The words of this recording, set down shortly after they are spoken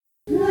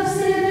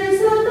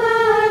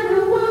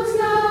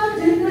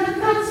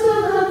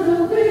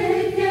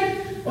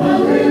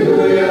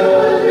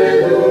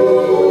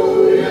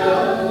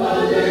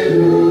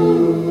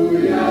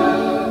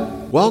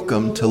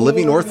Welcome to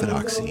Living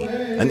Orthodoxy,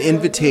 an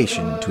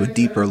invitation to a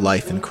deeper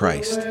life in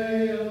Christ.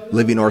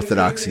 Living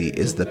Orthodoxy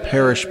is the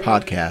parish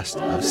podcast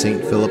of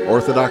St. Philip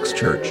Orthodox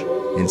Church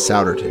in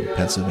Souderton,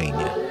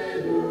 Pennsylvania.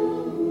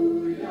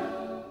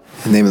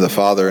 In the name of the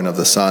Father, and of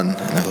the Son,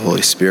 and of the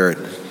Holy Spirit.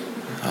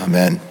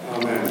 Amen.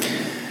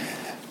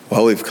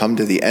 Well, we've come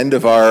to the end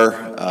of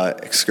our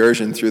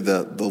excursion through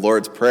the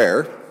Lord's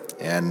Prayer,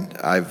 and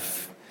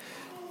I've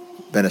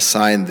been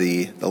assigned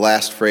the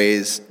last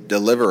phrase,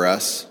 deliver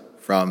us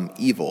from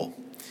evil.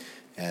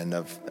 And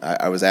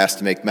I was asked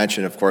to make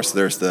mention, of course,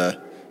 there's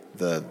the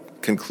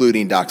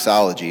concluding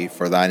doxology,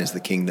 for thine is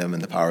the kingdom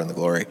and the power and the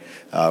glory,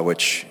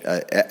 which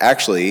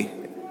actually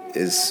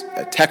is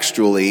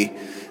textually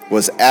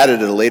was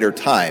added at a later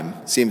time.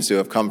 It seems to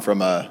have come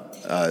from a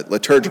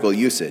liturgical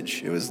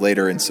usage. It was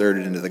later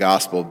inserted into the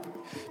gospel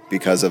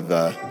because of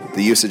the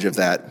usage of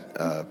that,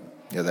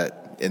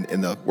 that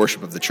in the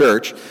worship of the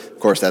church. Of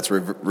course, that's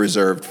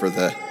reserved for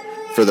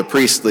the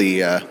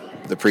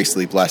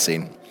priestly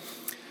blessing.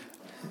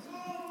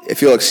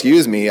 If you'll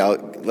excuse me,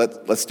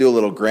 let's do a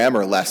little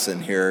grammar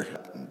lesson here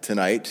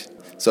tonight.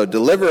 So,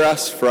 deliver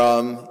us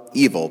from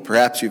evil.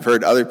 Perhaps you've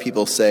heard other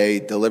people say,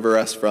 deliver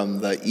us from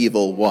the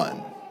evil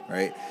one,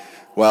 right?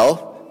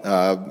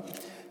 Well,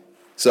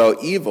 so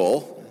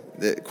evil,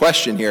 the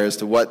question here as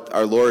to what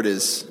our Lord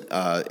is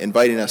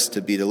inviting us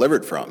to be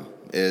delivered from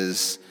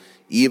is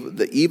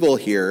the evil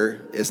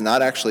here is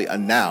not actually a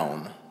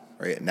noun,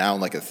 right? A noun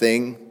like a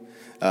thing.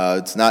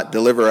 It's not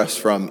deliver us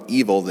from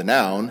evil, the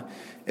noun.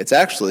 It's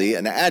actually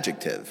an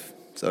adjective.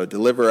 So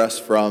deliver us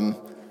from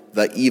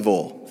the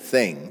evil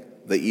thing,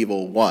 the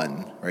evil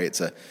one, right? It's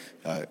a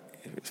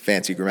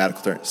fancy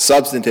grammatical term.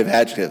 Substantive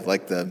adjective,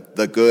 like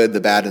the good,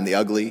 the bad, and the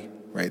ugly,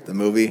 right? The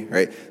movie,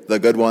 right? The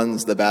good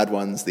ones, the bad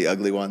ones, the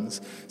ugly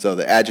ones. So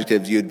the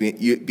adjectives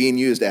being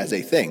used as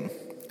a thing.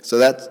 So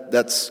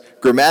that's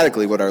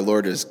grammatically what our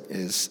Lord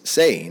is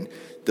saying.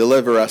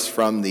 Deliver us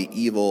from the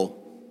evil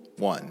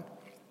one.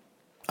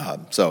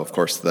 So, of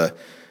course, the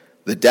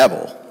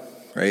devil,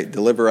 right?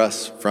 Deliver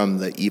us from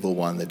the evil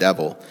one, the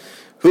devil,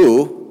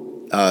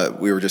 who,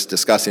 we were just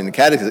discussing in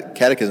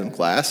catechism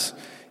class,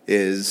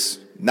 is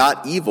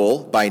not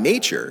evil by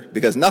nature,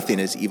 because nothing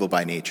is evil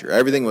by nature.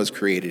 Everything was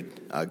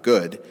created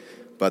good,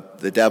 but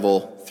the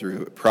devil,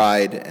 through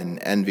pride and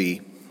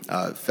envy,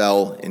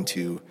 fell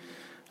into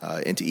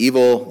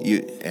evil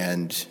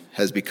and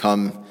has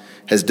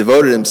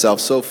devoted himself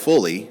so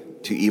fully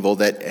to evil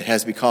that it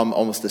has become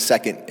a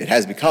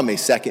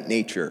second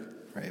nature,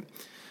 right?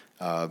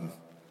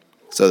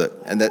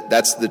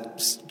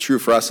 That's true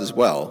for us as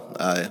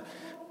well.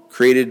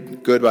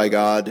 Created good by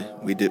God,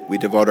 we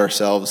devote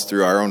ourselves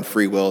through our own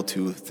free will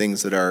to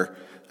things that are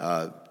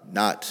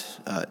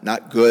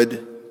not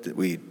good. That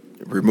we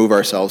remove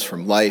ourselves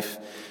from life.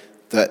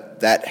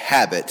 That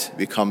habit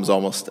becomes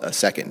almost a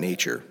second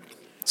nature.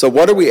 So,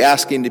 what are we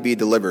asking to be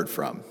delivered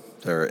from?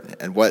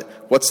 And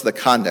what's the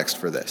context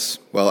for this?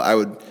 Well,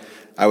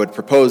 I would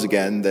propose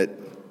again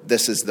that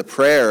this is the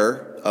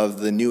prayer of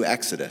the new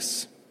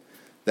Exodus.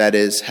 That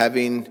is,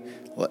 having,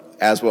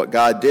 as what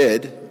God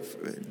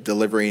did,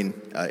 delivering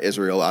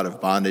Israel out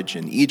of bondage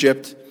in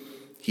Egypt,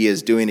 he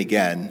is doing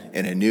again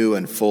in a new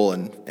and full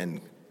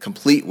and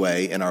complete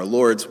way in our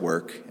Lord's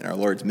work, in our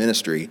Lord's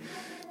ministry,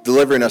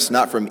 delivering us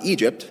not from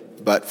Egypt,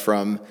 but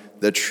from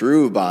the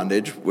true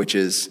bondage, which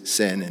is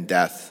sin and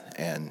death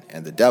and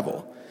the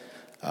devil.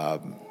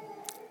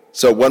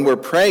 So when we're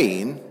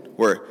praying,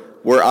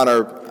 we're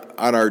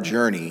on our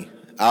journey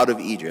out of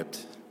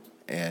Egypt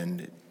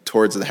and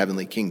towards the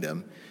heavenly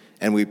kingdom,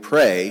 and we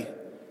pray,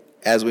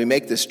 as we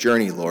make this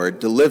journey, Lord,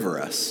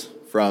 deliver us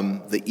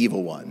from the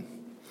evil one.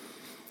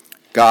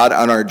 God,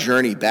 on our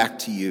journey back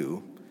to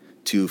you,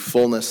 to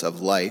fullness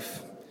of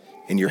life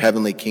in your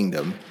heavenly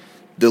kingdom,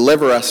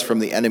 deliver us from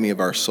the enemy of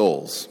our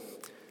souls.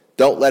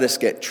 Don't let us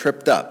get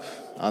tripped up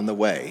on the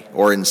way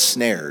or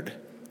ensnared.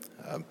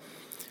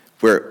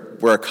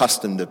 We're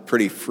accustomed to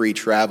pretty free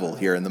travel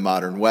here in the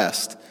modern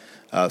West,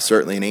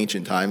 certainly in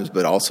ancient times,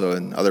 but also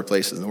in other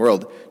places in the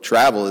world.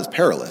 Travel is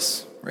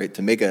perilous, right?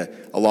 To make a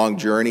long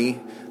journey,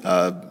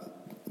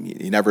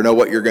 you never know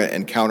what you're going to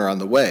encounter on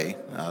the way.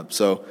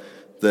 So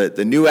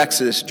the new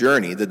Exodus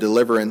journey, the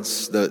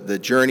deliverance, the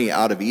journey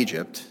out of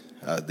Egypt,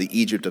 the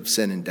Egypt of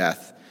sin and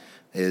death,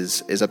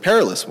 is a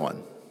perilous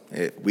one.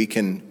 We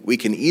can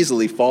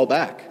easily fall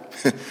back.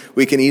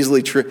 We can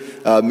easily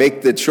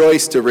make the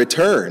choice to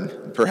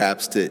return,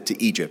 perhaps,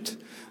 to Egypt,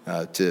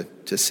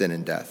 to sin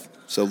and death.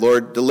 So,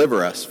 Lord,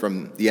 deliver us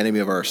from the enemy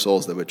of our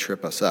souls that would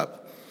trip us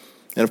up.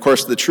 And, of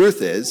course, the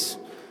truth is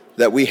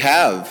that we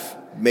have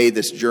made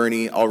this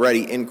journey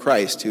already in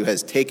Christ, who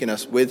has taken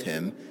us with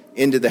him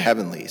into the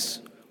heavenlies.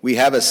 We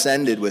have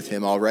ascended with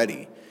him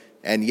already,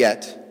 and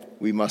yet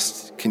we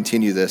must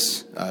continue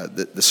this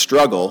the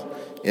struggle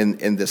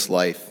in this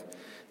life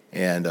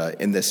and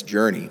in this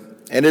journey.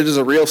 And it is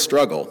a real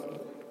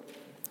struggle.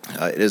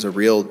 It is a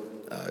real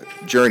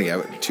journey.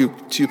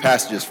 Two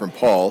passages from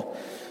Paul,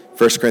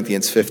 1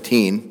 Corinthians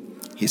 15.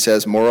 He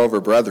says, "Moreover,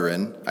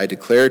 brethren, I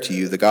declare to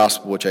you the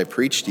gospel which I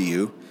preached to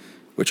you,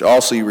 which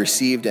also you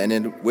received and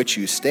in which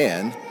you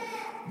stand,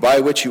 by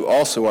which you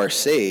also are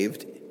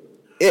saved,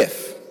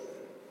 if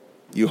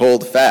you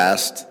hold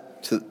fast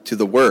to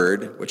the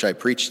word which I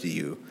preached to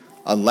you,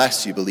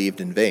 unless you believed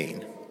in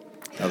vain.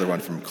 Another one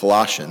from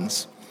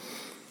Colossians.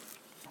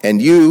 And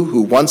you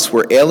who once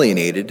were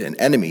alienated and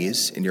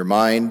enemies in your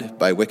mind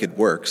by wicked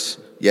works,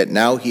 yet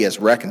now he has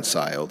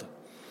reconciled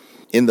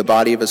in the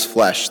body of his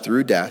flesh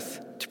through death,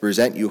 to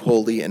present you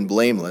holy and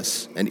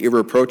blameless and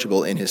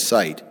irreproachable in his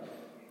sight,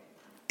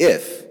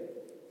 if,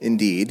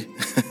 indeed,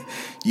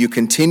 you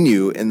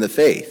continue in the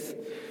faith,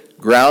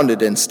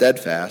 grounded and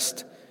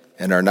steadfast,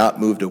 and are not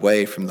moved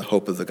away from the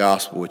hope of the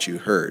gospel which you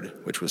heard,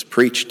 which was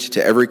preached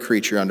to every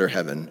creature under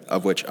heaven,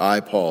 of which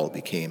I, Paul,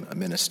 became a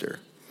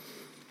minister.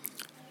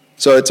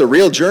 So it's a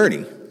real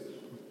journey,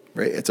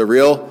 right? It's a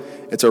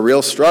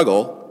real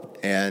struggle,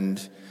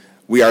 and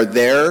we are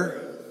there.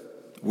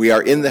 We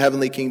are in the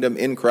heavenly kingdom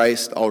in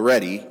Christ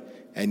already,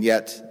 and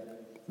yet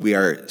we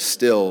are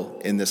still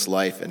in this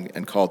life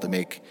and called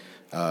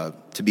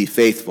to be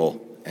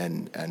faithful.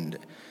 And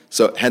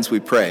so hence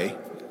we pray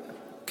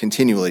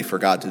continually for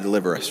God to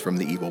deliver us from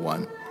the evil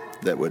one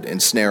that would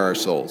ensnare our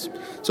souls.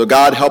 So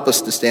God, help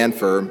us to stand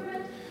firm,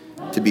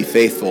 to be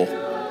faithful,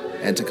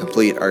 and to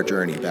complete our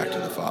journey back to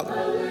the Father.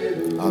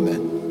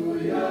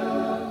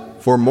 Amen.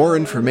 For more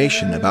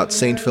information about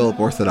St. Philip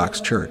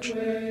Orthodox Church,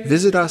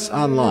 visit us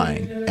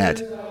online at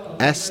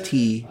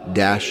st-philip.net.